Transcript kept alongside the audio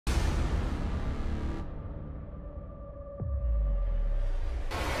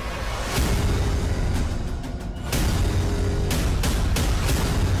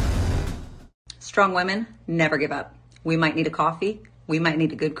Strong women never give up. We might need a coffee, we might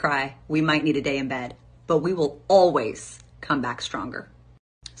need a good cry, we might need a day in bed, but we will always come back stronger.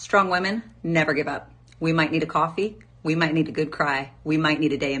 Strong women never give up. We might need a coffee, we might need a good cry, we might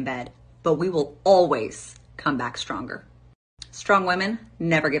need a day in bed, but we will always come back stronger. Strong women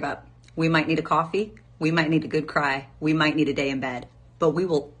never give up. We might need a coffee, we might need a good cry, we might need a day in bed, but we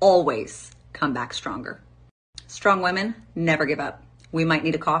will always come back stronger. Strong women never give up. We might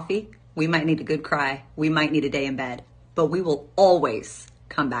need a coffee, we might need a good cry, we might need a day in bed, but we will always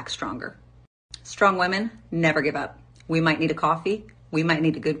come back stronger. Strong women never give up. We might need a coffee, we might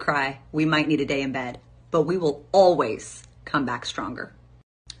need a good cry, we might need a day in bed, but we will always come back stronger.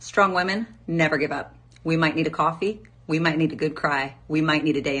 Strong women never give up. We might need a coffee, we might need a good cry, we might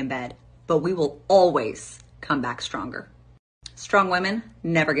need a day in bed, but we will always come back stronger. Strong women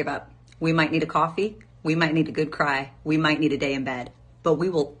never give up. We might need a coffee, we might need a good cry, we might need a day in bed, but we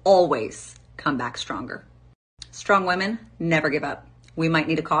will always come back stronger. Strong women never give up. We might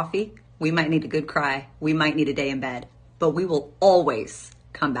need a coffee, we might need a good cry, we might need a day in bed, but we will always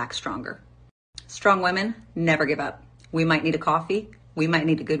come back stronger. Strong women never give up. We might need a coffee, we might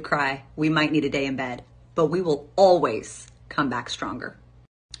need a good cry, we might need a day in bed, but we will always come back stronger.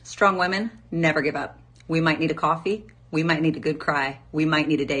 Strong women never give up. We might need a coffee, we might need a good cry, we might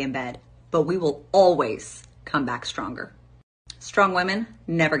need a day in bed, but we will always come back stronger. Strong women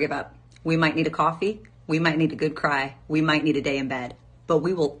never give up. We might need a coffee, we might need a good cry, we might need a day in bed, but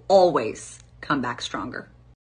we will always come back stronger.